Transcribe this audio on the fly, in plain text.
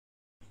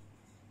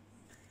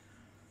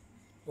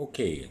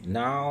Okay,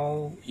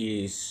 now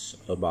is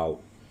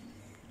about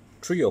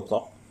 3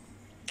 o'clock.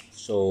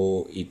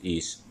 So it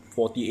is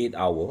 48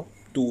 hour,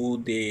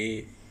 2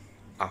 day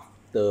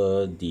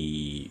after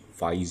the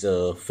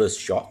Pfizer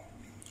first shot.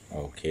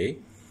 Okay.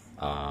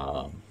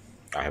 I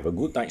have a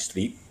good night's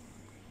sleep.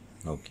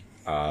 Okay.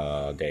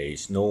 There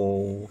is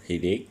no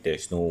headache,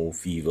 there's no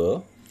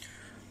fever,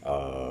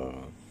 uh,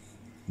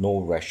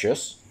 no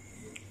rashes.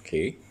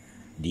 Okay.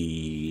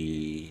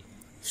 The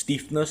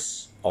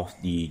stiffness of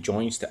the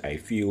joints that I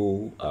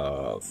feel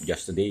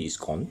yesterday is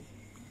gone.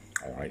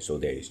 All right, so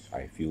there is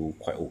I feel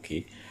quite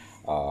okay.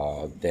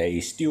 There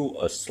is still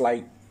a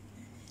slight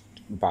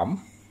bump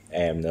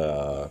and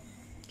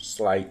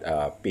slight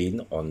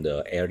pain on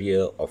the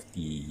area of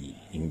the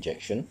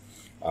injection,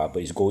 but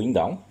it's going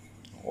down.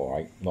 All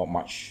right, not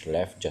much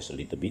left, just a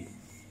little bit.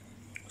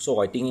 So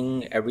I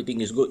think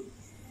everything is good.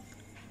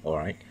 All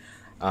right.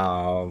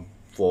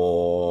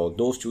 For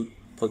those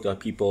for the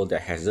people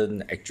that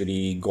hasn't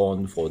actually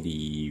gone for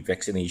the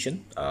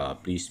vaccination,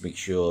 please make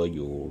sure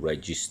you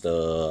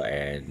register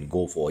and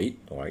go for it.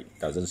 All right.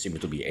 Doesn't seem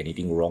to be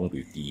anything wrong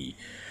with the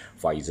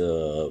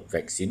Pfizer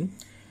vaccine.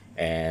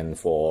 And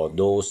for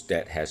those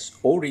that has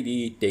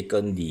already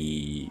taken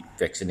the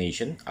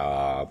vaccination,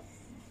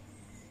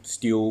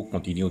 still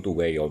continue to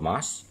wear your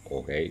mask.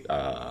 Okay.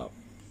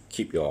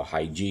 Keep your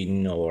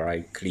hygiene, all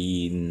right,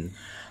 clean,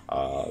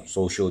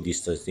 social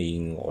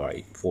distancing, all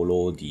right,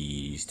 follow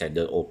the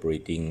standard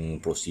operating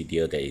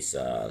procedure that is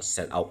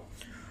set out.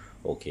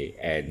 Okay,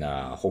 and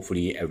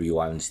hopefully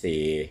everyone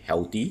stay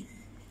healthy,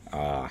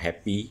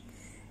 happy,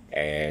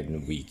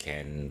 and we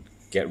can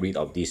get rid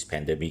of this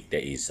pandemic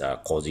that is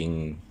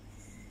causing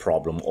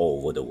problem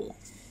all over the world.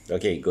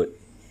 Okay, good.